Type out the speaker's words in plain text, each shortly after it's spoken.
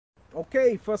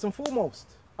Okay, first and foremost,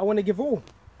 I want to give all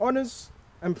honors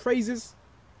and praises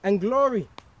and glory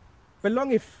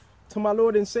belongeth to my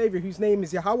Lord and Savior, whose name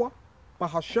is Yahweh,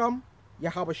 Bahasham,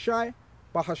 Yahweh Shai,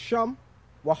 Bahasham,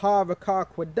 Waharakah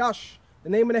Kwadash. The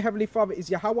name of the Heavenly Father is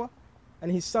Yahweh,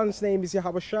 and his son's name is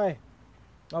Yahweh Shai.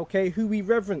 Okay, who we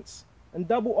reverence. And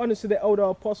double honors to the elder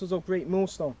apostles of Great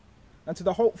Millstone, and to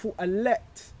the hopeful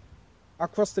elect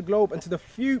across the globe, and to the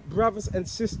few brothers and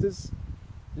sisters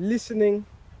listening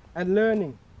and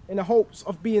learning in the hopes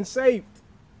of being saved.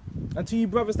 And to you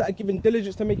brothers that are giving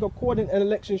diligence to make your calling and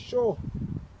election sure.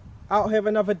 Out here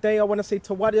another day, I want to say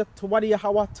Tawadi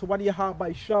Yahweh, Tawadi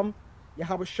Yahweh Sham,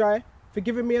 Yahweh Shai, for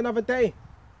giving me another day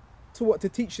to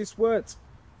teach this word.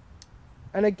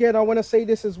 And again, I want to say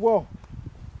this as well.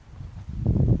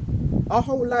 Our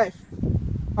whole life,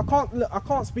 I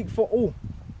can't speak for all,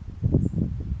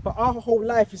 but our whole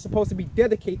life is supposed to be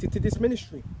dedicated to this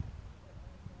ministry.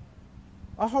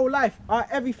 Our whole life, our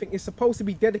everything is supposed to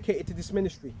be dedicated to this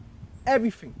ministry.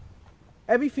 Everything.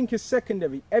 Everything is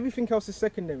secondary. Everything else is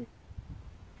secondary.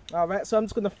 Alright, so I'm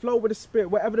just going to flow with the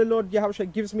Spirit. Whatever the Lord Yahweh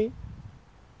gives me,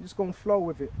 I'm just going to flow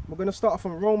with it. We're going to start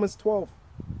from Romans 12.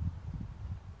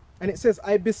 And it says,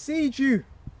 I beseech you.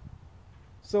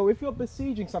 So if you're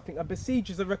besieging something, a besiege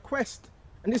is a request.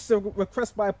 And this is a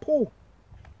request by Paul.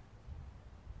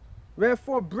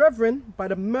 Wherefore, brethren, by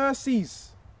the mercies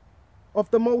of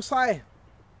the Most High,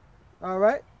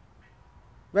 alright,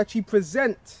 that you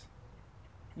present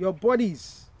your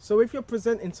bodies. So if you're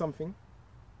presenting something,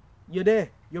 you're there,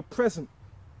 you're present.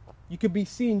 You could be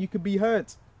seen, you could be heard.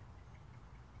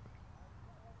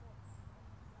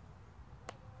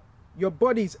 Your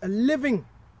bodies a living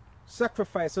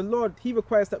sacrifice. So Lord, he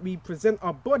requires that we present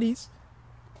our bodies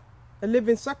a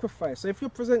living sacrifice. So if you're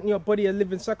presenting your body a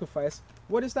living sacrifice,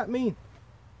 what does that mean?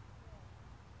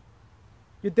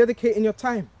 You're dedicating your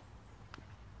time.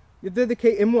 You're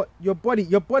dedicating what? Your body.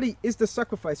 Your body is the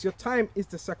sacrifice. Your time is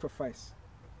the sacrifice.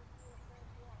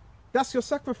 That's your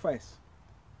sacrifice.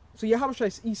 So Yahweh,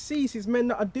 he sees his men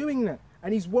that are doing that,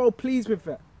 and he's well pleased with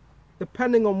that,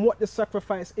 depending on what the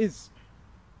sacrifice is.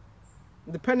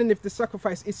 Depending if the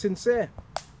sacrifice is sincere.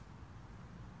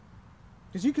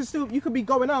 Because you could be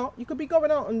going out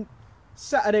on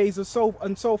Saturdays or so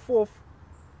and so forth,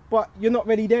 but you're not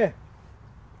really there.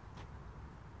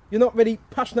 You're not really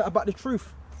passionate about the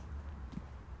truth.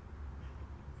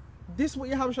 This is what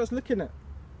Yahweh is looking at.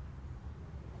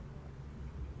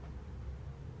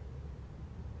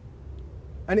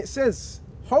 And it says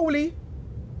holy,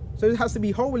 so it has to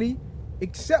be holy,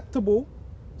 acceptable.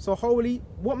 So holy,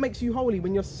 what makes you holy?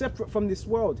 When you're separate from this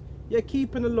world. You're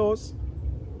keeping the laws,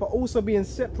 but also being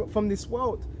separate from this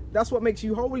world. That's what makes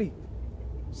you holy.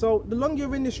 So the longer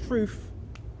you're in this truth,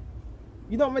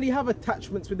 you don't really have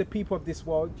attachments with the people of this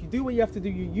world. You do what you have to do.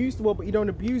 You use the world, but you don't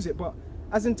abuse it. But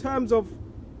as in terms of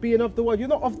being of the world, you're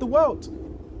not of the world.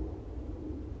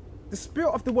 The spirit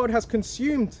of the world has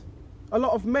consumed a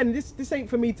lot of men. This ain't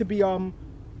for me to be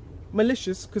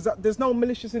malicious, because there's no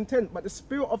malicious intent. But the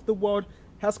spirit of the world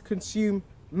has consumed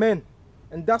men,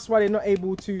 and that's why they're not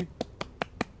able to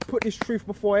put this truth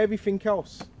before everything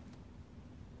else.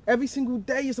 Every single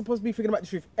day you're supposed to be thinking about the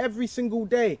truth. Every single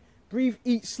day. Breathe,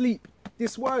 eat, sleep.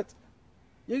 This word.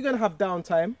 You're gonna have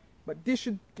downtime, but this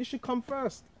should come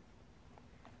first.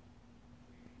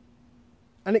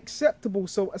 And acceptable,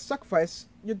 so a sacrifice,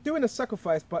 you're doing a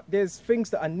sacrifice, but there's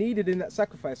things that are needed in that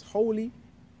sacrifice. Holy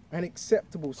and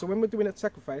acceptable. So when we're doing a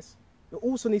sacrifice, it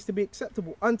also needs to be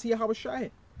acceptable unto Yahweh Shai.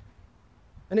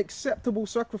 An acceptable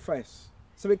sacrifice.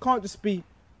 So it can't just be,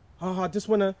 I'm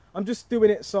just doing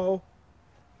it so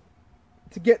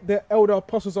to get the elder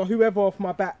apostles or whoever off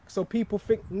my back. So people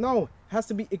think, no, it has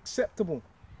to be acceptable.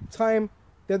 Time,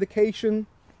 dedication,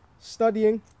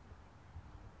 studying,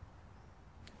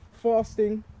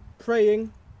 fasting,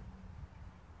 praying,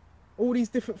 all these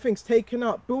different things, taking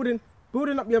up, building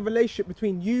up your relationship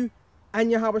between you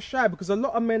and Yahweh Shai, because a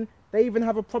lot of men, they even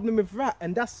have a problem with that,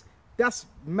 and that's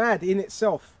mad in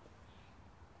itself.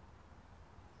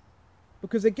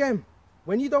 Because again,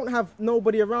 when you don't have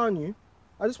nobody around you,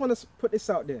 I just want to put this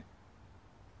out there.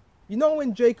 You know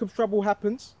when Jacob's trouble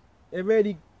happens, it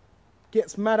really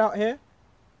gets mad out here,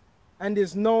 and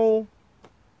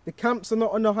the camps are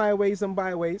not on the highways and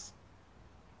byways,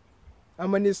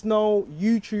 and when there's no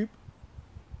YouTube,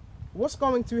 what's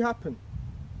going to happen?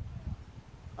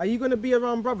 Are you going to be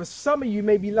around brothers? Some of you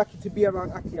may be lucky to be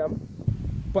around Akiam,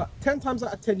 but 10 times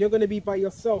out of 10 you're going to be by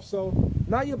yourself. So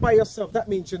now you're by yourself, that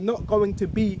means you're not going to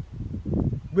be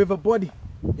with a body.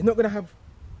 You're not going to have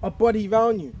a body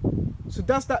around you. So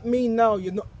does that mean now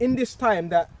you're not in this time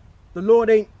that the Lord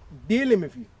ain't dealing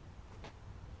with you?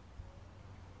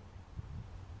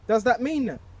 Does that mean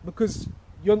that? Because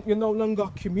you're no longer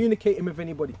communicating with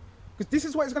anybody. Because this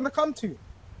is what it's going to come to.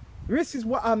 This is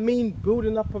what I mean,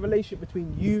 building up a relationship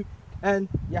between you and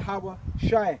Yahweh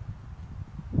Shai.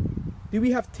 Do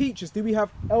we have teachers? Do we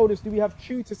have elders? Do we have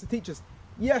tutors to teach us?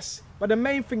 Yes, but the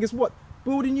main thing is what?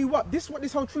 Building you up. This is what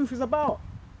this whole truth is about.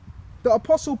 The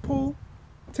Apostle Paul,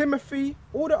 Timothy,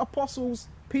 all the apostles,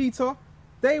 Peter,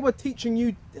 they were teaching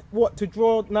you what? To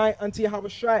draw nigh unto Yahweh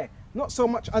Shai, not so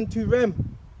much unto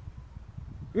them.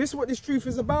 This is what this truth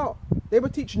is about. They were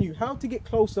teaching you how to get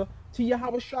closer to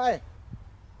Yahweh Shai.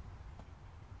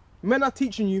 Men are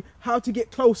teaching you how to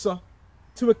get closer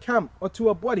to a camp or to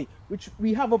a body, which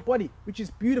we have a body, which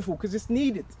is beautiful because it's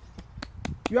needed.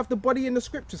 You have the body in the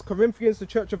scriptures, Corinthians, the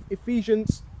church of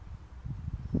Ephesians.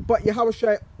 But Yahweh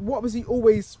Shai, what was he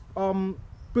always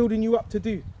building you up to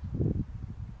do?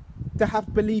 To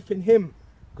have belief in him.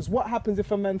 Because what happens if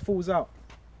a man falls out?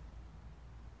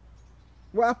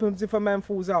 What happens if a man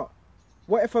falls out?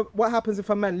 What happens if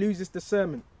a man loses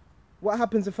discernment? What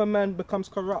happens if a man becomes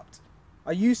corrupt?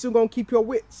 Are you still going to keep your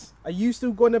wits? Are you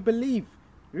still going to believe?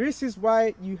 This is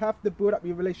why you have to build up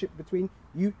your relationship between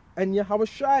you and Yahweh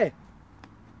Shai.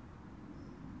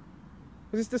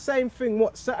 Because it's the same thing.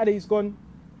 What? Saturday's gone.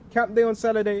 Camp day on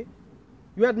Saturday.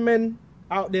 You had men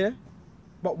out there.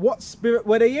 But what spirit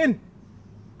were they in?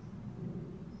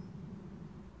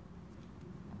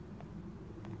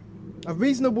 A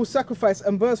reasonable sacrifice,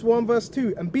 and verse 1, verse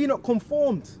 2. And be not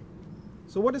conformed.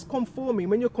 So what is conforming?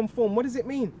 When you're conformed, what does it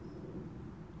mean?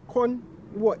 Con,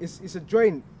 what? It's a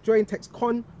joint text.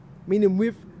 Con, meaning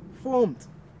with, formed.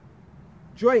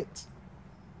 Joint.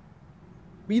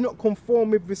 Be not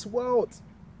conformed with this world.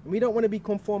 And we don't want to be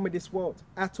conformed with this world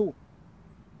at all.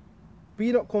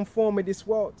 Be not conformed with this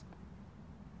world.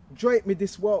 Joint with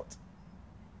this world.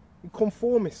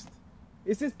 Conformist.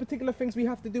 Is this particular things we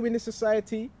have to do in this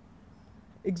society?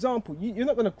 Example, you're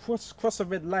not going to cross a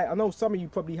red light. I know some of you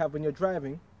probably have when you're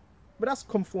driving, but that's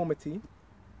conformity.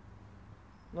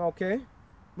 Okay?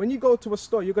 When you go to a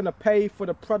store, you're going to pay for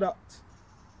the product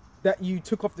that you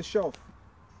took off the shelf.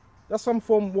 That's some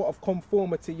form of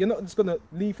conformity. You're not just going to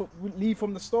leave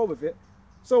from the store with it.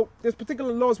 So there's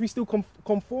particular laws we still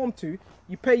conform to.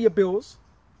 You pay your bills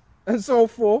and so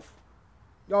forth.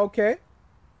 Okay?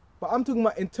 But I'm talking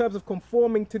about in terms of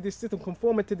conforming to this system,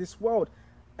 conforming to this world.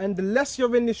 And the less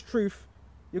you're in this truth,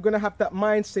 you're going to have that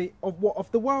mindset of what? Of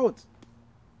the world.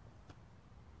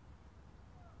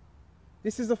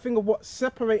 This is a thing of what?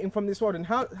 Separating from this world. And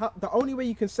how the only way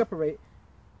you can separate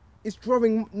is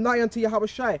drawing nigh unto Yahweh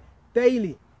Shai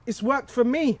daily. It's worked for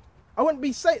me. I wouldn't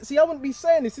be saying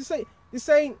this. This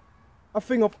ain't a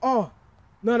thing of, oh,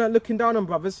 no, looking down on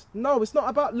brothers. No, it's not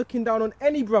about looking down on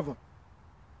any brother.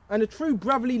 And the true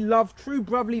brotherly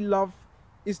love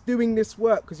is doing this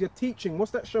work, because you're teaching.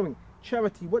 What's that showing?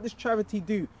 Charity. What does charity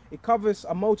do? It covers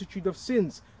a multitude of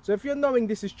sins. So if you're knowing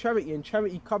this is charity, and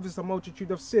charity covers a multitude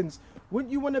of sins,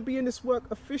 wouldn't you want to be in this work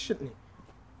efficiently?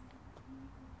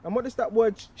 And what does that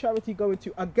word charity go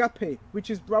into? Agape,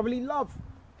 which is brotherly love.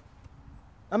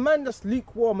 A man that's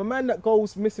lukewarm, a man that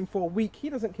goes missing for a week, he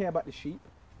doesn't care about the sheep.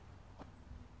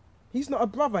 He's not a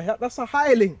brother. That's a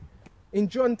hireling. In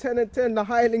John 10:10,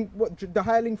 the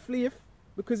hireling fleeth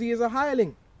because he is a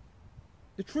hireling.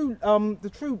 The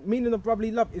true meaning of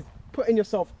brotherly love is putting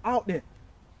yourself out there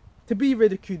to be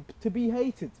ridiculed, to be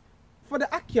hated. For the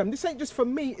Akyam, this ain't just for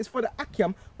me, it's for the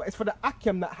Akyam, but it's for the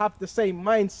Akyam that have the same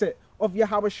mindset of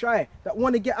Yahweh Shai, that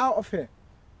want to get out of here.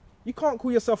 You can't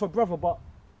call yourself a brother, but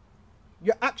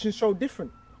your actions show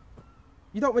different.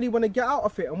 You don't really want to get out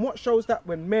of it. And what shows that?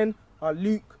 When men are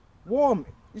lukewarm.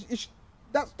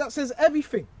 That says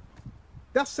everything.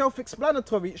 That's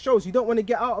self-explanatory. It shows you don't want to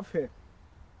get out of here.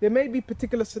 There may be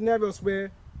particular scenarios where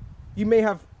you may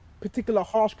have particular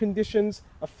harsh conditions.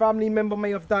 A family member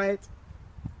may have died.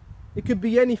 It could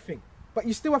be anything. But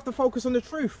you still have to focus on the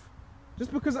truth.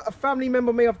 Just because a family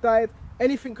member may have died,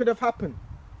 anything could have happened.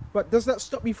 But does that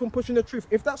stop you from pushing the truth?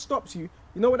 If that stops you,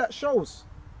 you know what that shows?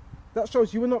 That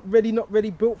shows you are not ready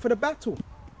built for the battle.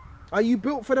 Are you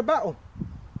built for the battle?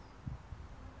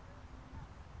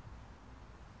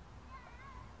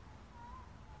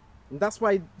 And that's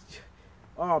why,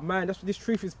 oh man, this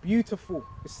truth is beautiful.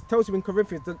 It tells you in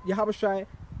Corinthians that Yahweh Shai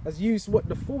has used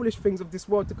the foolish things of this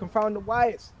world to confound the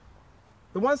wise.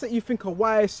 The ones that you think are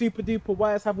wise, super duper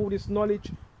wise, have all this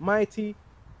knowledge, mighty,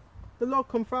 the Lord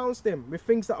confounds them with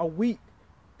things that are weak,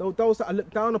 those that are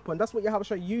looked down upon. That's what Yahweh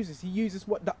Shai uses. He uses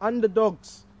what? The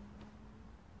underdogs.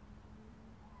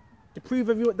 To prove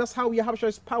everyone, that's how Yahweh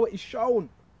Shai's power is shown.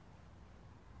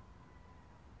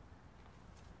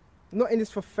 We're not in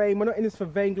this for fame, we're not in this for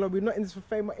vainglory, we're not in this for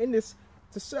fame, we're in this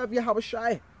to serve Yahweh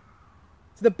Shai.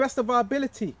 to the best of our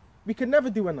ability. We can never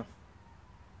do enough.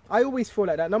 I always feel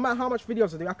like that. No matter how much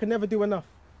videos I do, I can never do enough.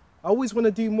 I always want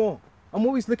to do more. I'm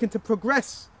always looking to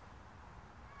progress,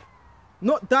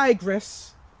 not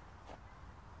digress.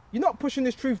 You're not pushing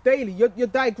this truth daily. You're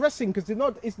digressing because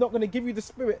it's not going to give you the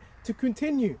spirit to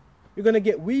continue. You're going to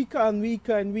get weaker and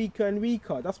weaker and weaker and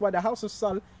weaker. That's why the house of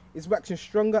Saul is waxing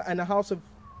stronger and the house of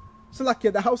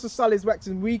Salakia, the house of Saul is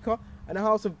waxing weaker and the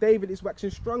house of David is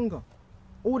waxing stronger.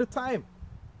 All the time.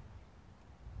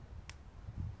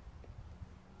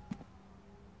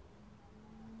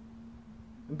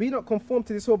 And be not conformed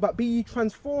to this world, but be ye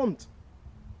transformed.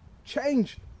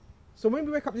 Change. So when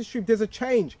we wake up to this truth, there's a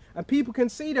change. And people can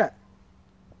see that.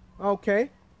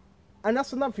 Okay? And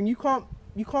that's another thing. You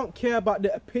can't care about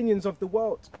the opinions of the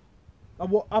world. Of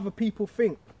what other people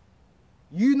think.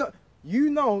 You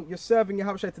know you're serving your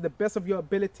Habashai to the best of your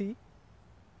ability.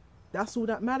 That's all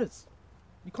that matters.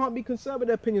 You can't be concerned with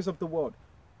the opinions of the world.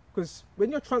 Because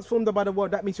when you're transformed by the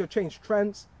world, that means you're changed.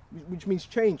 Which means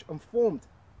change and formed.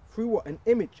 Through what? An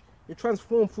image. You're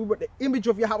transformed through what? The image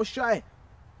of your Habashai.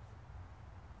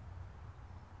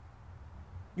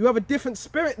 You have a different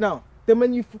spirit now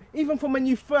than even from when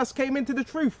you first came into the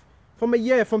truth. From a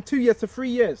year, from 2 years to 3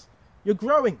 years. You're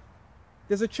growing.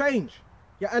 There's a change.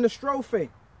 Your anastrophe.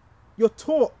 Your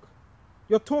talk.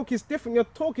 Your talk is different. Your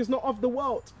talk is not of the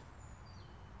world.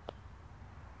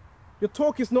 Your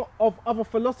talk is not of other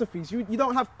philosophies. You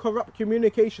don't have corrupt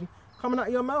communication coming out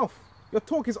of your mouth. Your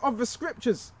talk is of the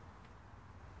scriptures.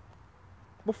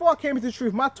 Before I came into the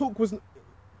truth, my talk was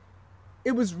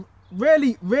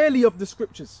rarely of the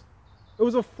scriptures. It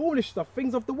was of foolish stuff,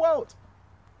 things of the world.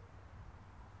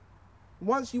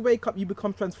 Once you wake up, you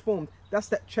become transformed. That's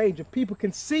that change. And people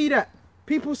can see that.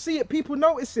 People see it. People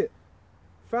notice it.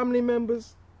 Family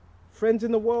members, friends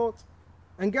in the world.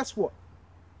 And guess what?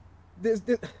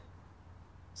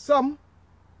 Some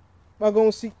are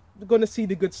going to see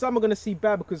the good. Some are going to see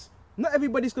bad, because not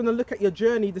everybody's going to look at your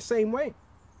journey the same way.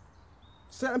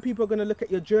 Certain people are going to look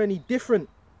at your journey different.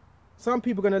 Some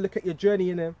people are going to look at your journey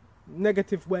in a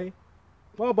negative way.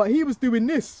 Well, but he was doing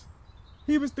this.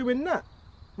 He was doing that.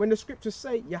 When the scriptures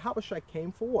say Yahushua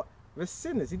came for what? The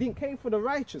sinners. He didn't came for the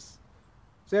righteous.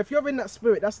 So if you're in that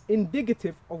spirit, that's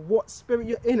indicative of what spirit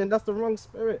you're in, and that's the wrong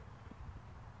spirit.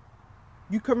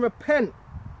 You can repent.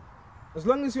 As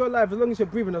long as you're alive, as long as you're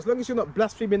breathing, as long as you're not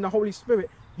blaspheming the Holy Spirit,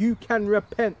 you can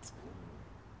repent.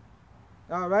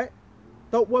 Alright?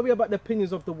 Don't worry about the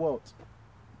opinions of the world.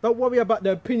 Don't worry about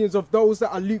the opinions of those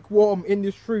that are lukewarm in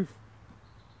this truth.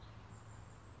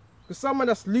 Because someone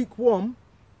that's lukewarm,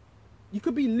 you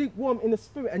could be lukewarm in the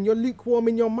spirit and you're lukewarm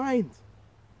in your mind.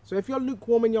 So if you're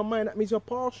lukewarm in your mind, that means you're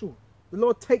partial. The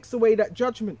Lord takes away that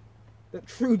judgment, that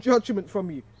true judgment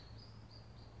from you.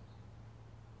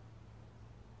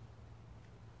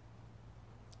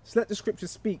 So let the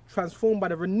scriptures speak, transformed by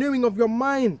the renewing of your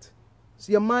mind.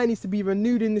 So your mind needs to be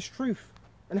renewed in this truth.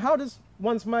 And how does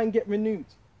one's mind get renewed?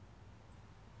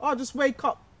 Oh, just wake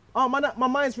up. Oh, my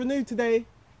mind's renewed today.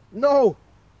 No,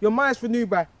 your mind's renewed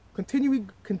by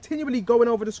continually going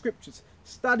over the scriptures,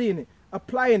 studying it,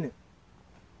 applying it.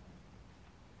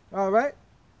 All right?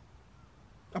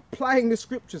 Applying the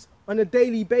scriptures on a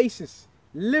daily basis,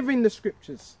 living the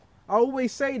scriptures. I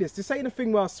always say this. This ain't a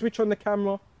thing where I switch on the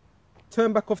camera,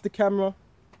 turn back off the camera,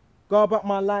 go about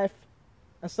my life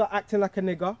and start acting like a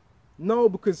nigger. No,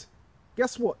 because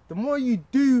guess what? The more you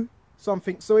do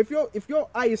something, so if your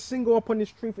eye is single upon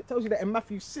this truth, it tells you that in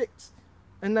Matthew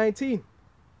 6:19.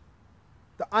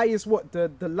 The eye is what? The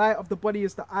light of the body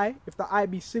is the eye. If the eye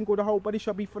be single, the whole body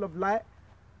shall be full of light.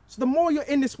 So the more you're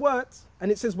in this word,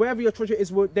 and it says wherever your treasure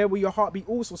is, there will your heart be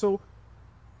also. So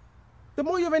the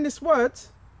more you're in this word,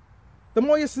 the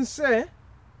more you're sincere,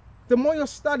 the more you're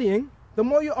studying, the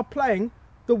more you're applying,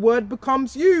 the word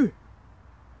becomes you.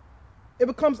 It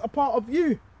becomes a part of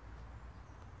you.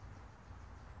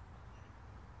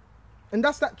 And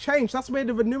that's that change. That's where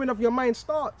the renewing of your mind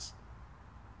starts.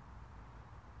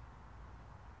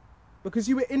 Because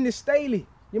you were in this daily.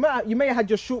 You may have had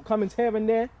your shortcomings here and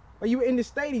there, but you were in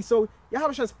this daily. So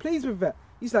Yahushua pleased with that.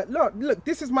 He's like, look,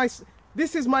 this is my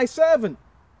servant.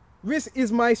 This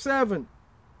is my servant.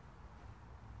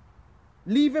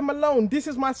 Leave him alone. This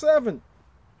is my servant.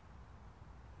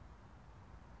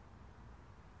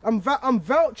 I'm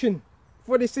vouching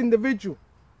for this individual.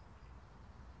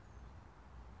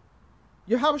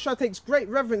 Yahushua takes great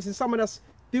reverence in someone that's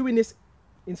doing this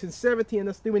in sincerity and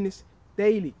that's doing this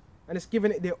daily. And it's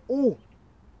giving it their all.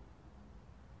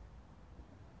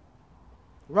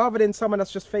 Rather than someone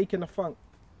that's just faking the funk.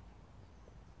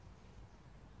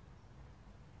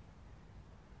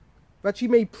 That you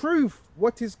may prove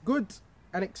what is good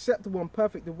and acceptable and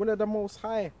perfect, the will of the Most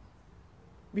High.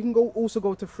 We can also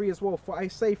go to 3 as well. For I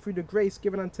say, through the grace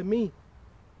given unto me,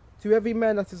 to every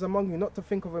man that is among you, not to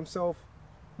think of himself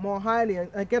more highly. And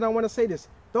again, I want to say this.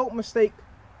 Don't mistake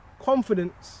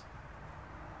confidence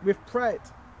with pride.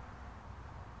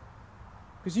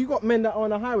 Because you got men that are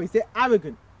on the highways, they're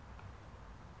arrogant.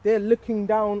 They're looking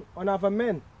down on other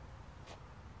men.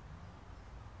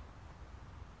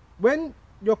 When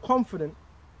you're confident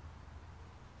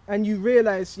and you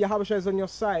realize Yahushua is on your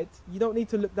side, you don't need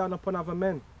to look down upon other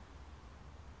men.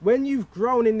 When you've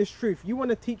grown in this truth, you want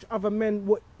to teach other men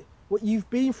what you've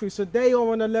been through, so they are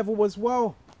on a level as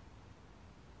well.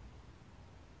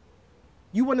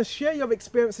 You want to share your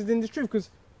experiences in this truth, because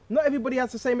not everybody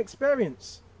has the same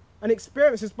experience. And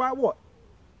experience is by what?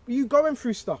 You going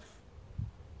through stuff.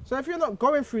 So if you're not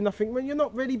going through nothing, then you're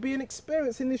not really being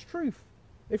experienced in this truth.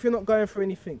 If you're not going through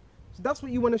anything. So that's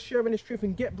what you want to share in this truth,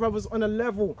 and get brothers on a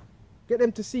level. Get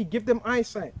them to see, give them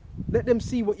eyesight. Let them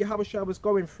see what Yahushua was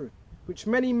going through. Which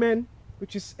many men,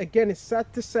 which is, again, it's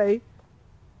sad to say,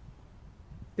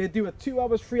 they do a 2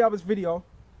 hours, 3 hours video,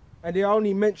 and they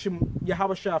only mention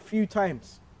Yahushua a few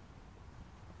times.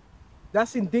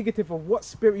 That's indicative of what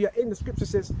spirit you're in. The scripture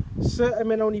says, certain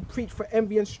men only preach for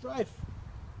envy and strife.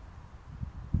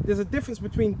 There's a difference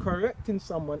between correcting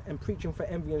someone and preaching for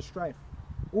envy and strife.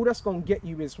 All that's going to get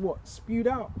you is what? Spewed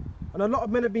out. And a lot of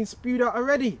men have been spewed out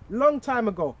already, long time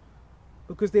ago.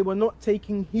 Because they were not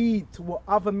taking heed to what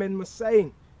other men were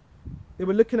saying. They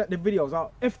were looking at the videos,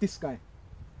 oh, F this guy.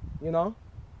 You know,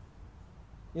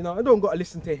 I don't got to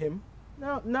listen to him.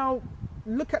 Now,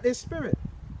 look at their spirit.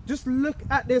 Just look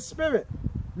at their spirit.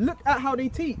 Look at how they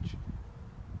teach.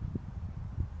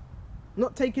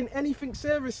 Not taking anything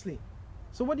seriously.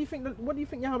 So what do you think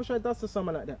Yahushua does to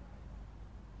someone like that?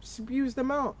 Spews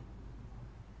them out.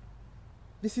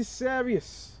 This is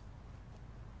serious.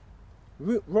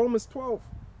 Romans 12.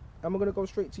 And we're going to go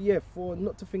straight to, for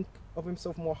not to think of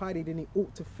himself more highly than he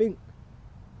ought to think.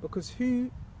 Because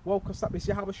who woke us up is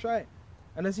Yahushua.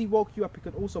 And as he woke you up, he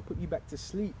can also put you back to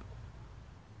sleep.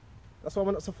 That's why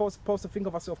we're not supposed to think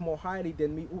of ourselves more highly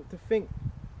than we ought to think.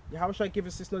 Yahushua give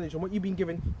us this knowledge, and what you've been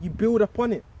given, you build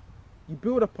upon it. You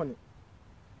build upon it.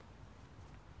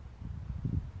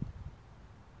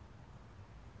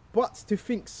 But to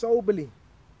think soberly,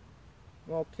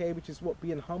 okay, which is what?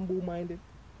 Being humble-minded,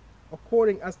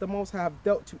 according as the Most High have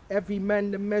dealt to every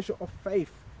man the measure of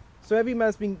faith. So every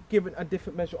man's been given a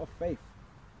different measure of faith.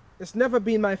 It's never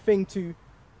been my thing to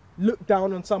look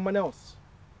down on someone else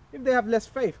if they have less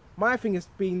faith. My thing has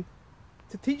been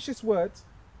to teach this word,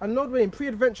 and Lord willing,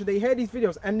 pre-adventure, they hear these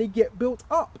videos and they get built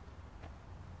up.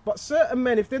 But certain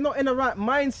men, if they're not in the right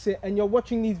mindset and you're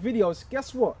watching these videos,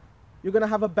 guess what? You're going to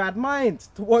have a bad mind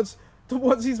towards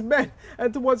these men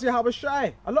and towards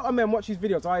Yahushua. A lot of men watch these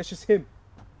videos, oh, it's just him.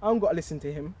 I don't got to listen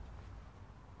to him.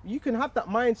 You can have that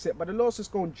mindset, but the Lord's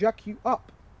just going to jack you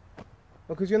up.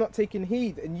 Because you're not taking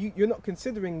heed, and you're not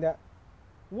considering that.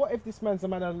 What if this man's a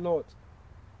man of the Lord?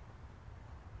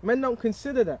 Men don't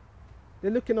consider that.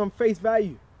 They're looking on face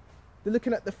value. They're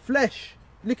looking at the flesh.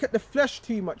 Look at the flesh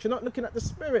too much. You're not looking at the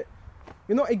spirit.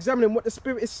 You're not examining what the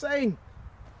spirit is saying.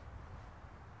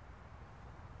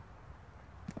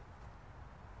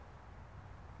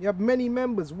 You have many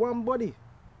members, one body.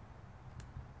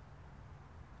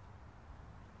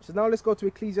 So now let's go to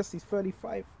Ecclesiastes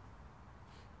 35.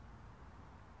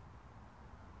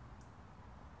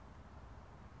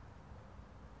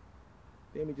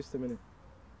 Give me just a minute.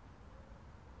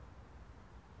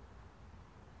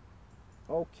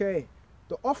 Okay.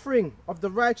 The offering of the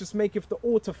righteous maketh the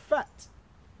altar fat.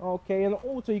 Okay, and the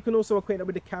altar, you can also equate that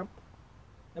with the camp.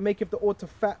 And maketh the altar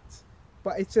fat.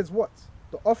 But it says what?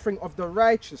 The offering of the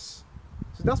righteous.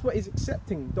 So that's what he's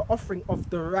accepting. The offering of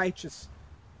the righteous.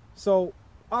 So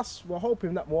us, we're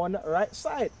hoping that we're on that right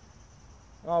side.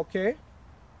 Okay.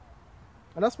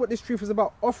 And that's what this truth is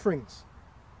about. Offerings.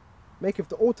 Maketh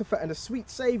the altar fat, and the sweet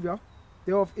saviour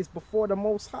thereof is before the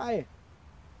Most High.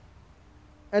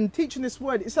 And teaching this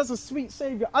word, it says a sweet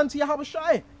saviour unto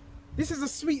Yahushua. This is a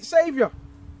sweet saviour.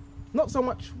 Not so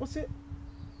much, what's it?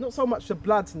 Not so much the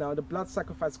blood now, the blood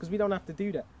sacrifice, because we don't have to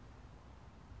do that.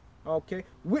 Okay,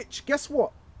 which, guess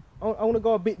what? I want to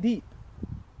go a bit deep.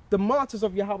 The martyrs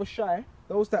of Yahushua,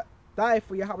 those that died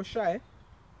for Yahushua,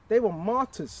 they were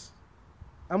martyrs.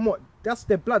 And what? That's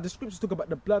their blood. The scriptures talk about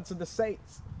the bloods of the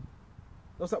saints.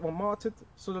 Those that were martyred.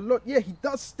 So the Lord, yeah, he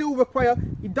does still require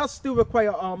he does like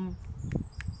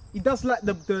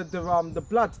the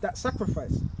blood, that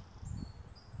sacrifice.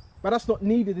 But that's not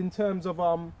needed in terms of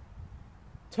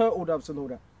turtle doves and all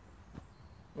that.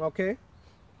 Okay?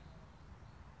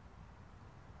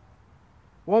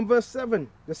 1 verse 7.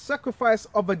 The sacrifice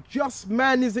of a just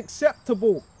man is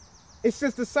acceptable. It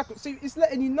says the sacrifice. See, it's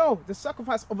letting you know the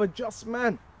sacrifice of a just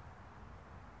man.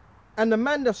 And the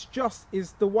man that's just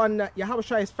is the one that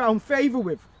Yahushua has found favor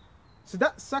with. So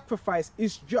that sacrifice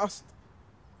is just.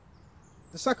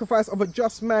 The sacrifice of a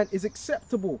just man is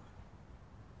acceptable.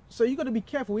 So you got to be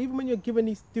careful, even when you're doing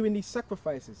these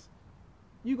sacrifices.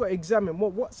 You got to examine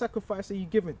what sacrifice are you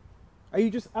giving? Are you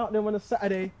just out there on a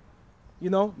Saturday, you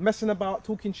know, messing about,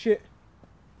 talking shit,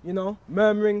 you know,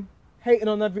 murmuring, hating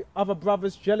on every other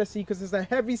brothers, jealousy, because there's a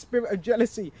heavy spirit of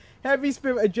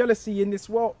jealousy in this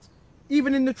world,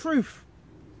 even in the truth.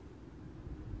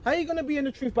 How are you going to be in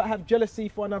the truth but have jealousy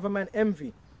for another man,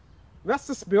 envy? That's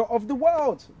the spirit of the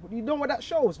world. You know what that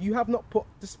shows? You have not put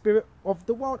the spirit of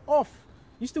the world off.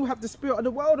 You still have the spirit of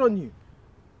the world on you.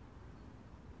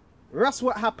 That's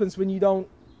what happens when you don't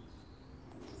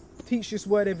teach this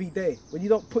word every day. When you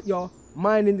don't put your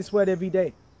mind in this word every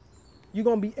day. You're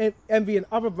going to be envying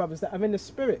other brothers that are in the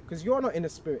spirit. Because you're not in the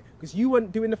spirit. Because you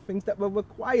weren't doing the things that were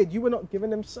required. You were not giving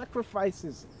them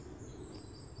sacrifices.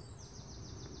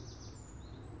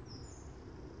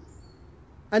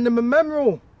 And the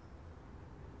memorial.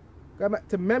 Going back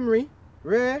to memory.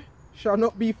 Rare shall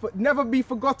not be never be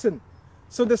forgotten.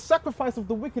 So the sacrifice of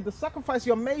the wicked, the sacrifice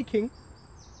you're making,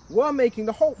 we're making,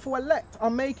 the hopeful elect are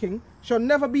making, shall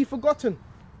never be forgotten.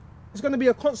 It's going to be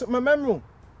a constant memorial.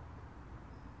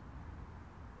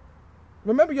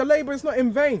 Remember, your labor is not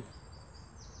in vain.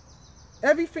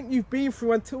 Everything you've been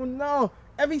through until now,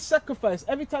 every sacrifice,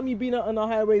 every time you've been out on the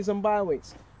highways and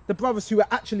byways, the brothers who are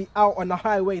actually out on the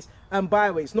highways and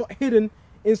byways, not hidden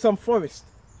in some forest.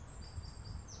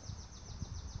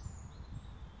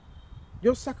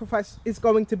 Your sacrifice is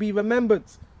going to be remembered.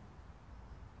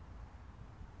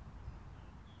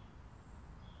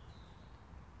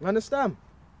 You understand?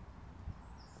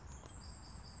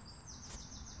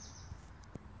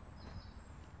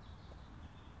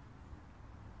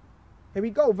 Here we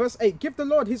go, verse 8. Give the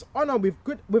Lord his honor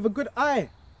with a good eye.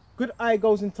 Good eye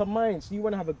goes into mind, so you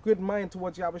want to have a good mind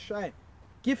towards Yahushua.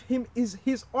 Give him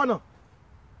his honor.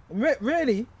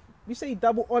 Really, you say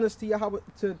double honors to Yahweh,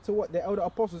 to what the elder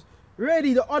apostles.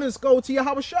 Really, the honors go to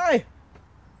Yahushua.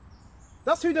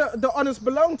 That's who the honors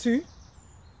belong to.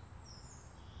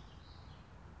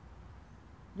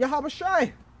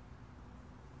 Yahushua.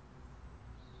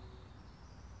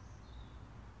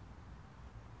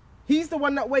 He's the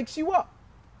one that wakes you up.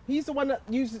 He's the one that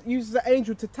uses the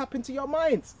angel to tap into your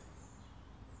minds.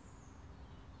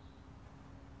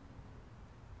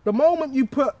 The moment you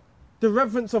put the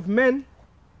reverence of men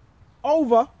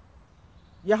over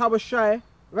Yahushua,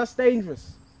 that's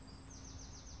dangerous.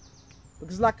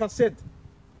 Because like I said,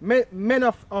 men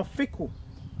are fickle.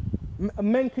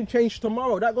 Men can change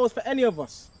tomorrow. That goes for any of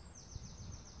us.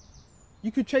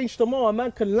 You could change tomorrow. A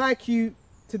man can like you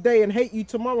today and hate you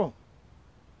tomorrow.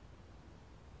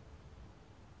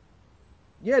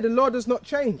 Yeah, the Lord does not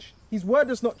change. His word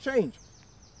does not change.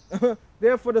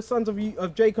 Therefore the sons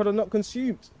of Jacob are not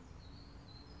consumed.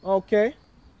 Okay?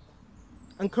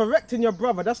 And correcting your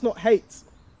brother, that's not hate.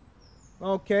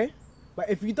 Okay? But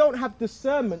if you don't have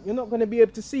discernment, you're not going to be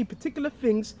able to see particular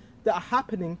things that are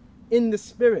happening in the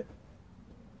spirit.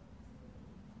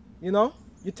 You know?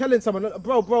 You're telling someone,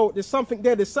 bro, there's something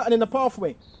there. There's something in the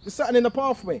pathway. There's something in the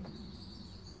pathway.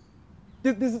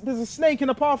 There's a snake in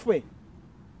the pathway.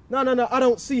 No, I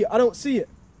don't see it. I don't see it.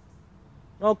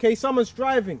 Okay, someone's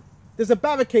driving. There's a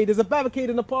barricade in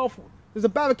the pathway. There's a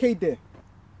barricade there.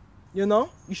 You know?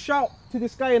 You shout to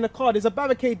this guy in the car, there's a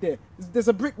barricade there. There's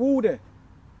a brick wall there.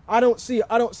 I don't see it.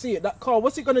 I don't see it. That car,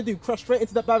 what's it going to do? Crash straight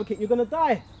into that barricade. You're going to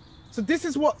die. So this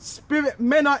is what spirit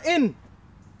men are in.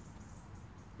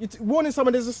 You're warning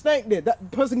someone there's a snake there.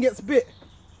 That person gets bit.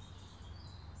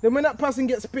 Then when that person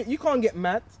gets bit, you can't get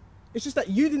mad. It's just that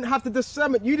you didn't have the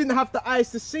discernment. You didn't have the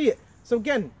eyes to see it. So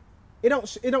again, it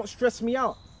don't stress me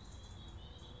out.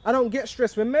 I don't get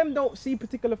stressed. When men don't see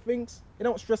particular things, it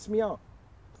don't stress me out.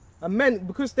 And men,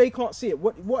 because they can't see it,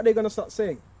 what are they going to start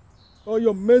saying? Oh,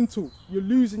 you're mental. You're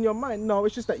losing your mind. No,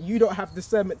 it's just that you don't have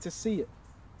discernment to see it.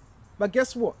 But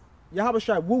guess what?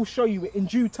 Yahushua will show you it in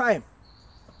due time.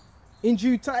 In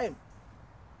due time.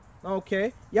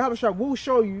 Okay? Yahushua will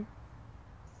show you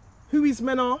who his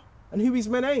men are and who his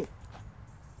men ain't.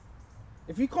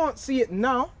 If you can't see it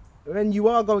now, then you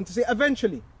are going to see it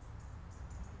eventually.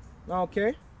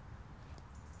 Okay?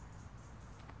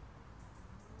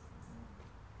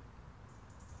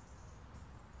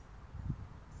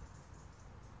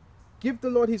 Give the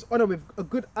Lord his honor with a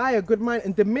good eye, a good mind,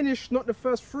 and diminish not the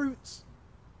first fruits.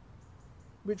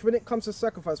 Which when it comes to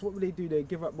sacrifice, what will they do? They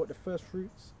give up what? The first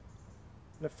fruits?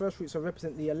 And the first fruits will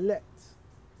represent the elect.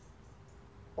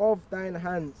 of thine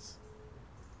hands.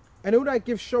 And all thy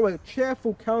gifts show a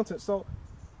cheerful countenance. So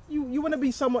you want to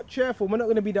be somewhat cheerful. We're not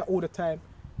going to be that all the time.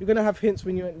 You're going to have hints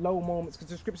when you're in low moments, because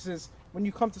the scripture says, when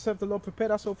you come to serve the Lord, prepare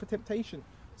thyself for temptation.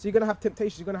 So you're going to have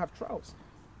temptations, you're going to have trials.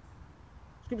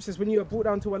 Scripture says, when you are brought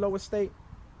down to a lower state,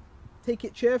 take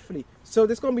it cheerfully. So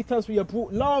there's going to be times where you're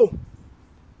brought low.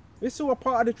 This is all a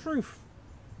part of the truth.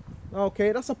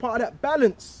 Okay, that's a part of that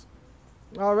balance.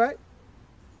 All right.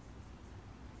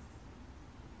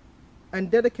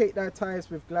 And dedicate thy tithes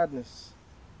with gladness.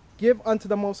 Give unto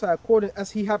the Most High according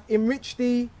as he hath enriched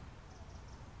thee.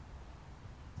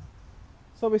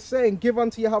 So we're saying, give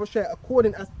unto Yahweh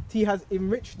according as he has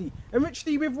enriched thee. Enriched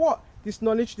thee with what? This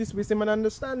knowledge, this wisdom and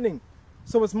understanding.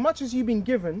 So as much as you've been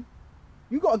given,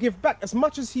 you got to give back. As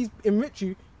much as he's enriched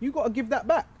you, you got to give that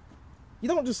back. You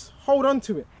don't just hold on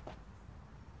to it.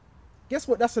 Guess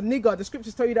what? That's a niggard. The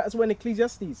scriptures tell you that as well in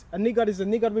Ecclesiastes. A niggard is a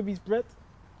niggard with his bread.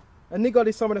 A niggard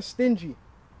is someone that's stingy.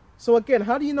 So again,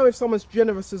 how do you know if someone's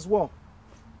generous as well?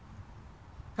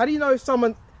 How do you know if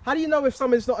someone's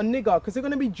not a niggard? Because they're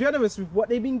going to be generous with what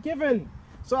they've been given.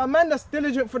 So a man that's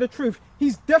diligent for the truth,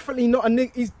 he's definitely not a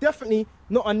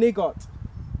niggard.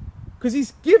 Because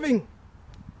he's giving.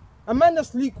 A man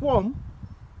that's lukewarm,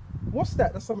 what's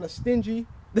that? That's someone that's stingy,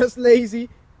 that's lazy,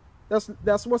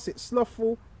 that's what's it,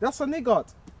 slothful. That's a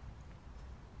niggard.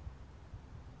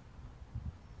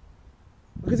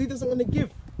 Because he doesn't want to give.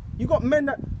 You got men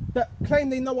that claim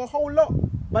they know a whole lot,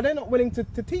 but they're not willing to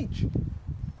teach.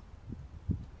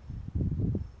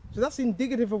 So that's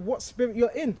indicative of what spirit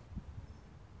you're in.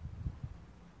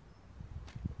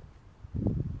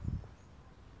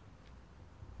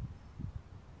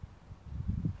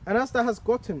 And as thou hast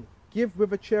gotten, give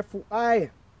with a cheerful eye,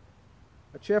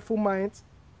 a cheerful mind.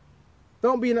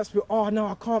 Don't be in that spirit, oh no,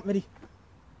 I can't really,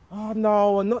 oh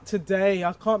no, not today,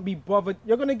 I can't be bothered.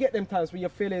 You're going to get them times where you're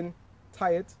feeling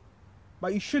tired,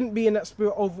 but you shouldn't be in that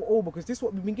spirit overall, because this is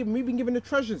what we've been given. We've been given the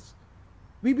treasures.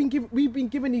 We've been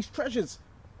given these treasures.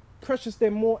 Precious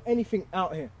than more anything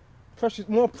out here. Precious,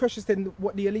 more precious than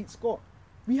what the elites got.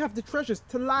 We have the treasures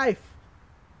to life.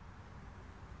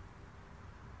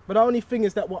 But the only thing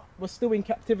is that we're still in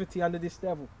captivity under this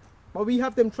devil. But we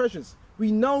have them treasures.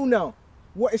 We know now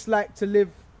what it's like to live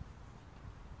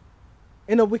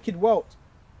in a wicked world.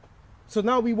 So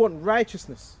now we want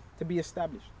righteousness to be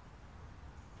established.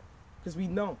 Because we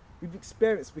know. We've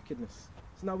experienced wickedness.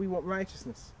 So now we want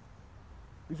righteousness.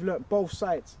 We've learnt both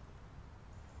sides.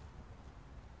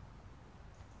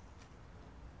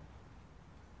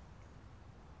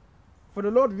 For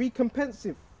the Lord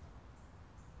recompenseth,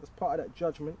 as part of that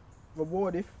judgment,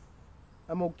 rewardeth,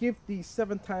 and will give thee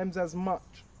 7 times as much.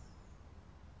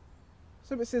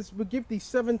 So it says, we'll give thee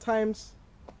 7 times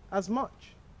as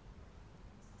much.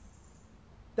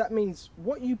 That means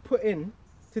what you put in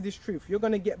to this truth, you're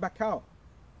going to get back out.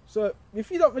 So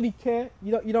if you don't really care,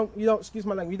 you don't, excuse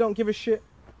my language, you don't give a shit,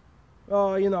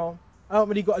 you know, I don't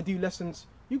really got to do lessons.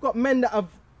 You've got men that have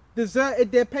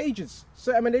deserted their pages.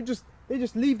 So I mean, they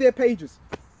just leave their pages.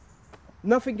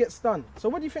 Nothing gets done. So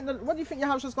what do you think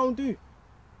Yahweh's going to do?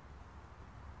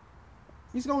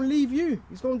 He's going to leave you.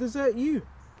 He's going to desert you.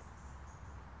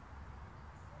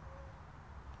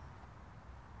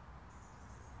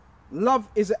 Love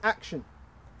is an action.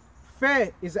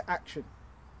 Fair is an action.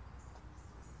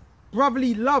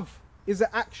 Brotherly love is an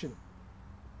action.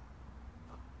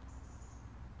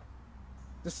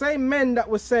 The same men that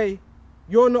would say,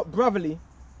 you're not brotherly,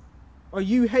 or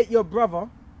you hate your brother,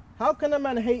 how can a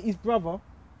man hate his brother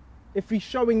if he's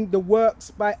showing the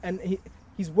works by, and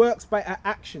his works by an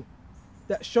action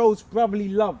that shows brotherly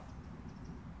love?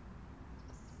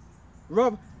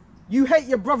 Rob, you hate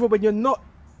your brother when you're not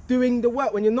doing the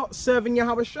work, when you're not serving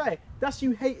Yahweh Shai. That's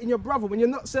you hating your brother, when you're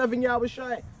not serving Yahweh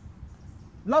Shai.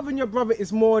 Loving your brother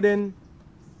is more than,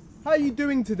 how are you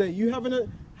doing today?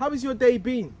 How has your day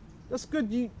been? That's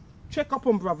good. You check up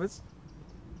on brothers.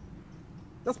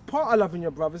 That's part of loving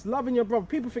your brothers. Loving your brother.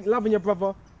 People think loving your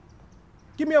brother,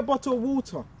 give me a bottle of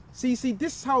water. See,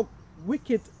 this is how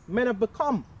wicked men have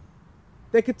become.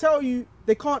 They can tell you,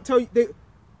 they can't tell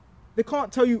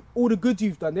you all the good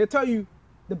you've done. They'll tell you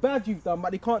the bad you've done,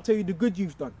 but they can't tell you the good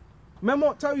you've done. Men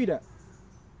won't tell you that.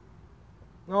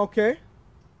 Okay?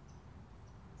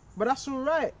 But that's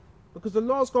alright, because the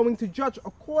Lord's going to judge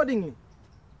accordingly.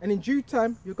 And in due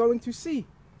time, you're going to see.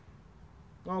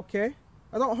 Okay?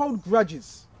 I don't hold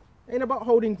grudges. It ain't about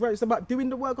holding grudges. It's about doing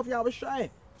the work of Yahweh Shai.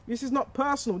 This is not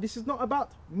personal. This is not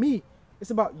about me.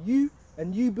 It's about you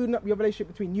and you building up your relationship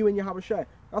between you and Yahweh Shai.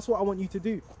 That's what I want you to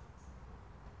do.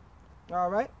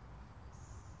 Alright?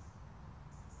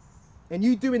 And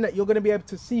you doing that, you're going to be able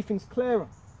to see things clearer.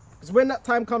 Because when that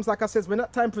time comes, like I said, when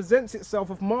that time presents itself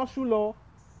of martial law,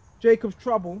 Jacob's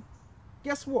trouble,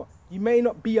 guess what? You may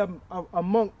not be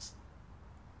amongst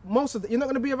most of the, you're not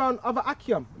going to be around other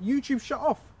Akim. YouTube shut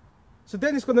off. So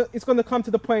then it's gonna come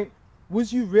to the point,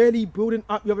 was you really building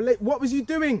up your relationship? What was you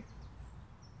doing?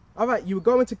 All right, you were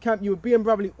going to camp, you were being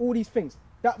brotherly, all these things.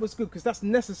 That was good because that's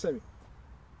necessary.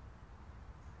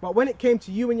 But when it came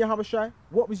to you and your Yahushai,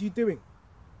 what was you doing?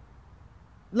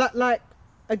 Like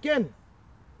again,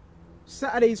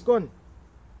 Saturday's gone.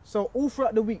 So all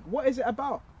throughout the week, what is it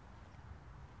about?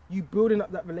 You building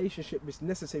up that relationship is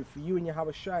necessary for you and your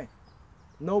Yahushai.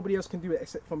 Nobody else can do it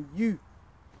except from you.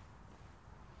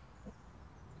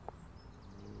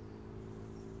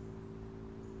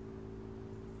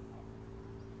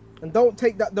 And don't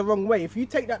take that the wrong way. If you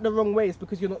take that the wrong way, it's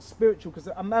because you're not spiritual. Because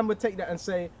a man would take that and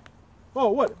say, "Oh,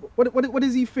 what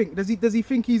does he think? Does he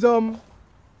think he's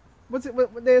what's it?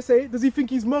 What they say? Does he think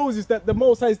he's Moses? That the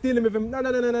Most High is dealing with him?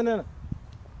 No.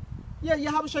 Yeah,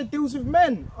 Yahushua deals with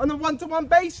men on a one-to-one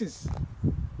basis.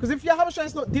 Because if Yahushua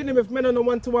is not dealing with men on a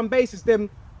one-to-one basis, then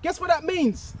guess what that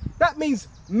means? That means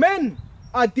men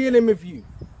are dealing with you.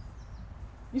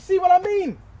 You see what I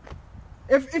mean?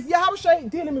 If Yahushua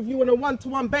ain't dealing with you on a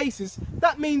one-to-one basis,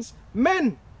 that means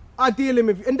men are dealing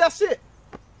with you. And that's it.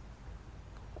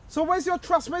 So where's your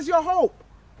trust? Where's your hope?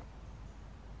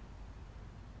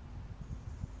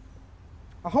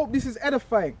 I hope this is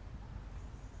edifying.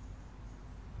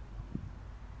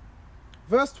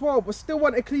 Verse 12, but still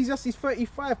want Ecclesiastes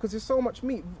 35 because there's so much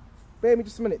meat. Bear me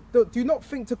just a minute. Do not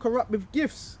think to corrupt with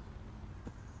gifts.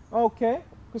 Okay?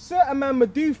 Because certain men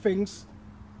would do things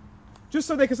just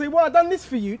so they can say, well, I've done this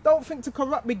for you. Don't think to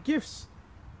corrupt with gifts.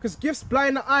 Because gifts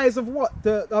blind the eyes of what?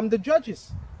 The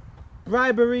judges.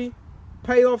 Bribery,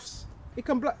 payoffs.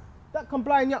 That can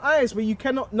blind your eyes where you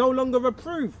cannot no longer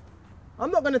approve.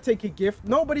 I'm not going to take a gift.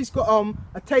 Nobody's got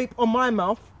a tape on my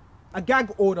mouth. A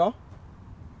gag order.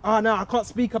 No, I can't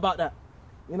speak about that.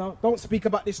 You know, don't speak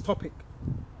about this topic.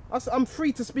 I'm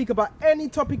free to speak about any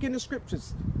topic in the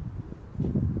scriptures.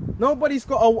 Nobody's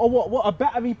got a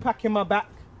battery pack in my back.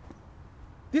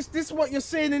 This is what you're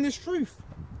saying in this truth.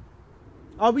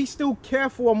 Are we still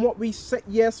careful on what we say?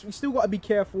 Yes, we still got to be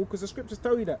careful because the scriptures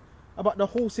tell you that. About the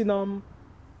horse in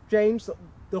James,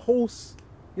 the horse,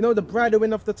 you know, the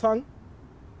bridling of the tongue.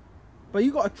 But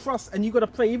you got to trust and you got to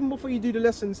pray. Even before you do the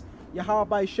lessons,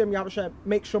 Yahweh Shem, Yahweh,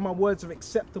 make sure my words are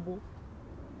acceptable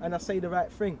and I say the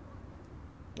right thing.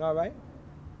 Alright?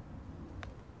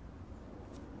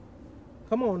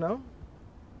 Come on now.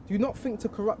 Do not think to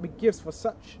corrupt with gifts, for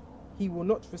such he will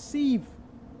not receive.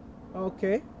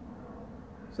 Okay?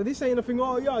 So this ain't nothing,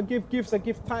 oh yeah, I give gifts, I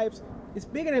give tithes. It's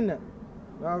bigger than that.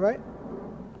 Alright?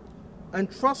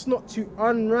 And trust not to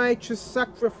unrighteous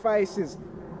sacrifices.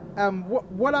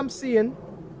 What I'm seeing,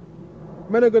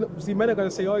 men are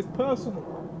gonna say, oh, it's personal.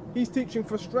 He's teaching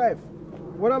for strife.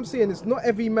 What I'm saying is not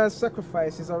every man's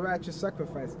sacrifice is a righteous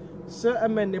sacrifice.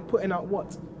 Certain men, they're putting out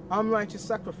what? Unrighteous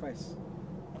sacrifice.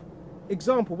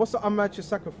 Example, what's the unrighteous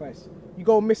sacrifice? You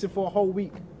go missing for a whole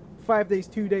week, 5 days,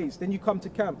 2 days, then you come to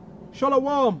camp.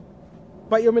 Shalom!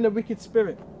 But you're in a wicked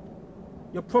spirit.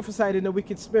 You're prophesying in a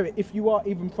wicked spirit, if you are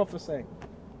even prophesying.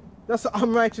 That's an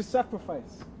unrighteous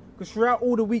sacrifice. Because throughout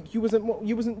all the week, you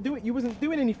wasn't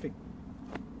doing anything.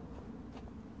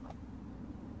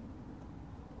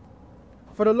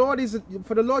 For the Lord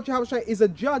Yahushua is a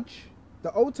judge,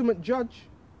 the ultimate judge,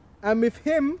 and with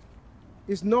him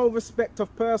is no respect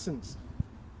of persons.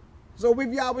 So with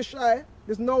Yahushua,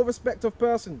 there's no respect of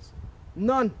persons.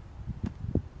 None.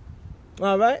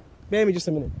 Alright? Bear me just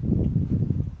a minute.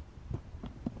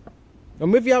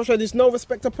 And with Yahushua, there's no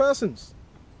respect of persons.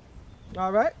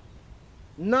 Alright?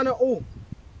 None at all.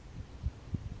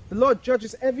 The Lord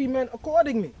judges every man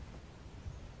accordingly.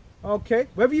 Okay?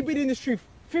 Whether you've been in this truth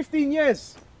 15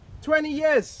 years, 20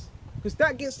 years, because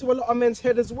that gets to a lot of men's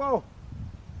head as well.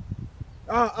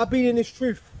 I've been in this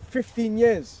truth 15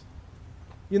 years.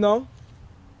 You know?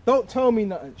 Don't tell me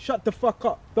nothing. Shut the fuck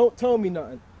up. Don't tell me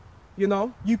nothing. You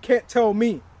know? You can't tell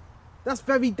me. That's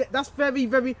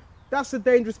a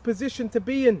dangerous position to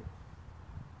be in.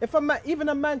 If even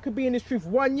a man could be in this truth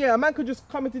 1 year, a man could just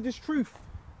come into this truth.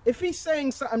 If he's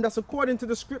saying something that's according to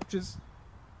the scriptures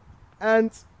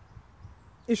and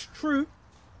it's true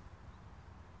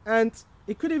and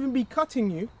it could even be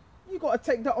cutting you, you got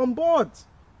to take that on board.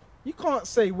 You can't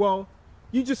say, well,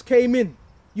 you just came in,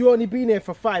 you only been here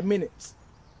for 5 minutes.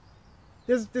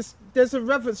 There's a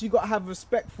reverence, you got to have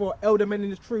respect for elder men in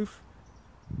the truth.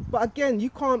 But again, you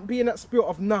can't be in that spirit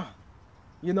of nah.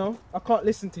 You know, I can't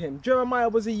listen to him. Jeremiah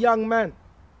was a young man.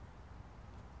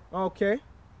 Okay.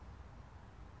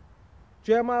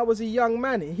 Jeremiah was a young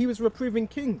man. He was reproving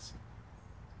kings.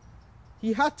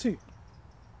 He had to.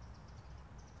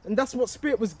 And that's what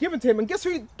spirit was given to him. And guess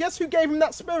who gave him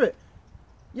that spirit?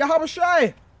 Yahweh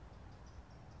Shai.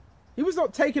 He was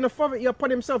not taking authority upon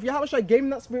himself. Yahweh Shai gave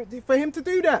him that spirit for him to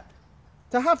do that.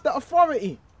 To have that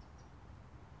authority.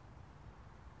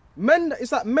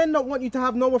 It's like men don't want you to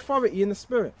have no authority in the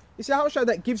spirit. It's Yahweh Shai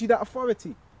that gives you that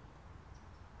authority.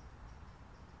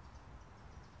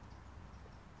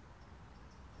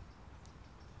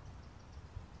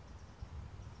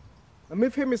 And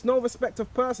with him is no respect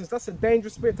of persons. That's a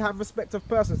dangerous spirit to have respect of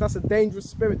persons. That's a dangerous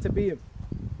spirit to be in.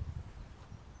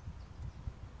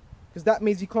 Because that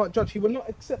means he can't judge. He will not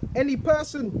accept any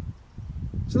person.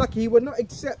 So like he will not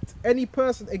accept any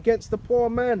person against the poor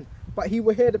man. But he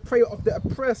will hear the prayer of the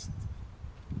oppressed.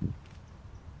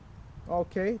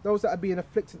 Okay. Those that are being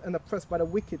afflicted and oppressed by the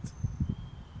wicked.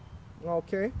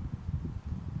 Okay.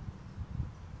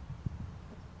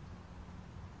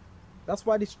 That's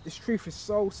why this truth is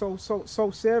so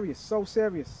serious. So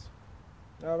serious.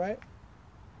 Alright?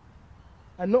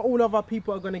 And not all of our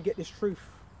people are going to get this truth.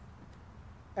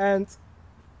 And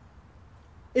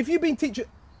if you've been teaching,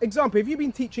 example, if you've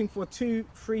been teaching for 2,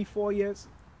 3, 4 years,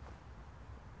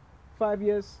 5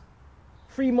 years,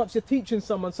 3 months you're teaching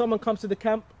someone comes to the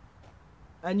camp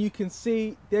and you can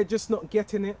see they're just not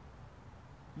getting it,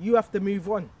 you have to move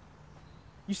on.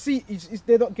 You see,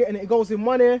 they're not getting it. It goes in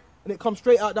one ear and it comes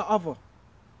straight out the other.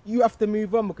 You have to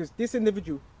move on because this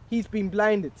individual, he's been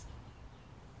blinded.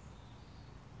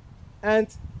 And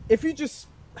if you just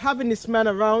having this man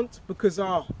around because,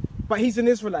 but he's an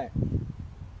Israelite.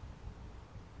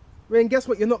 Well, and guess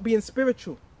what? You're not being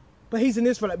spiritual. But he's an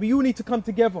Israelite. We all need to come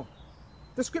together.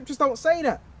 The scriptures don't say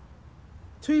that.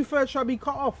 2/3 shall be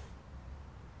cut off.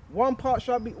 One part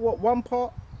shall be, one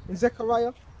part in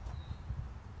Zechariah.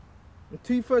 And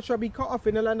 2/3 shall be cut off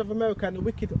in the land of America, and the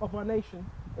wicked of our nation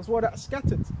as well that are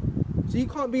scattered. So you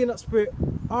can't be in that spirit,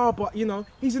 but you know,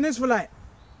 he's an Israelite.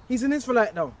 He's an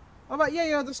Israelite though. I'm like,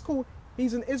 yeah, that's cool.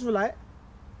 He's an Israelite,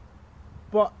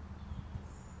 but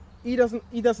he doesn't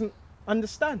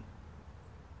understand.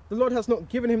 The Lord has not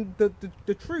given him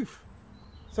the truth.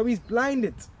 So he's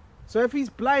blinded. So if he's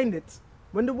blinded,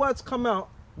 when the words come out,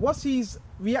 what's his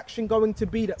reaction going to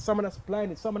be? That someone that's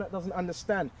blinded, someone that doesn't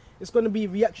understand, it's going to be a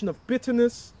reaction of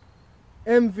bitterness,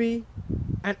 envy,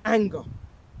 and anger,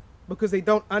 because they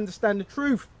don't understand the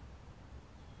truth.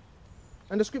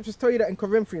 And the scriptures tell you that in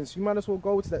Corinthians. You might as well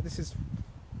go to that. This is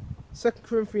 2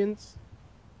 Corinthians.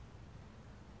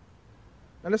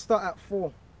 And let's start at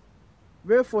 4.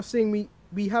 Wherefore, seeing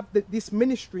we have this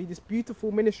ministry, this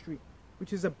beautiful ministry,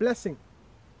 which is a blessing,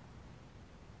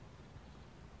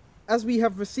 as we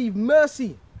have received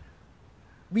mercy,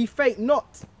 we faint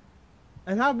not.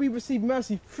 And how we receive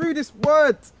mercy? Through this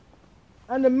word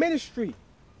and the ministry.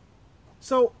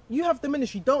 So you have the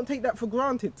ministry. Don't take that for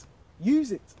granted.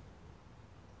 Use it.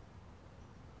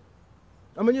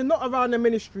 And when you're not around the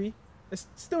ministry,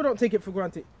 still don't take it for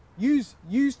granted. Use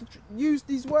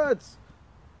these words.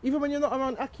 Even when you're not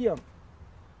around Akia.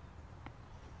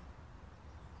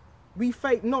 We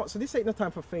faint not. So this ain't no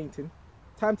time for fainting.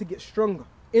 Time to get stronger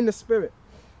in the spirit.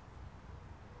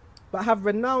 But have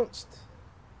renounced,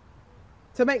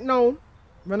 to make known,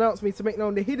 renounce me, to make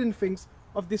known the hidden things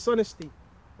of dishonesty.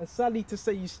 And sadly to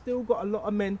say, you still got a lot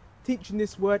of men teaching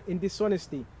this word in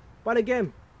dishonesty. But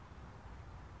again,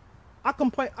 I can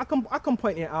point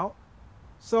it out.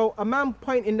 So a man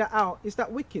pointing that out, is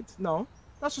that wicked? No,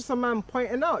 that's just a man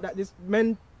pointing out that this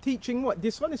men teaching what?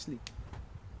 Dishonestly.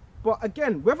 But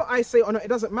again, whether I say it or not, it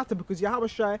doesn't matter, because Yahweh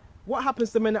Shai, what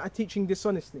happens to men that are teaching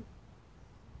dishonestly?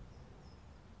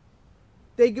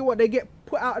 They get what? They get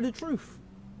put out of the truth.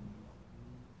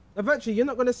 Eventually, you're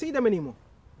not going to see them anymore.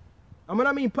 And when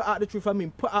I mean put out the truth, I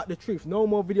mean put out the truth. No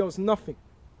more videos, nothing.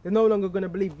 They're no longer going to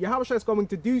believe. Yahweh Shai is going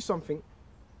to do something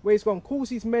where he's going to cause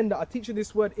these men that are teaching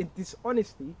this word in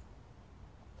dishonesty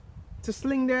to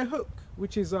sling their hook,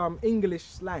 which is English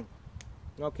slang.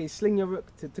 Okay, sling your hook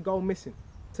to go missing,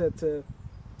 to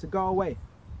go away.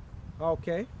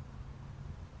 Okay.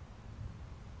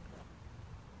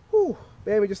 Whew,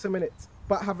 bear me just a minute.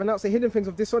 But have announced the hidden things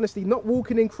of dishonesty, not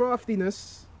walking in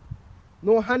craftiness,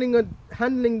 nor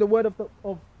handling the word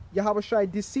of Yahweh Shai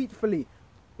deceitfully.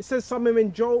 It says somewhere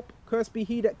in Job, cursed be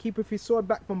he that keepeth his sword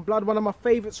back from blood. One of my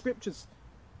favorite scriptures.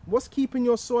 What's keeping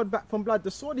your sword back from blood?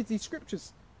 The sword is these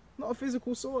scriptures, not a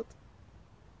physical sword.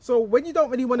 So when you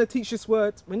don't really want to teach this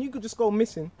word, when you could just go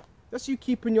missing, that's you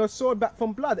keeping your sword back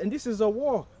from blood. And this is a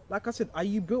war. Like I said, are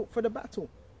you built for the battle?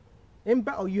 In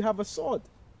battle, you have a sword.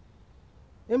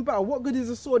 In battle, what good is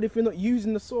a sword if you're not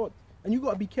using the sword? And you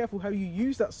got to be careful how you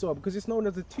use that sword, because it's known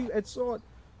as a two-edged sword.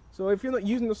 So if you're not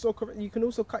using the sword correctly, you can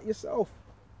also cut yourself.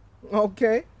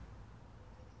 Okay?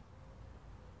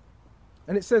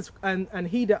 And it says, and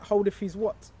he that holdeth his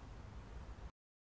what?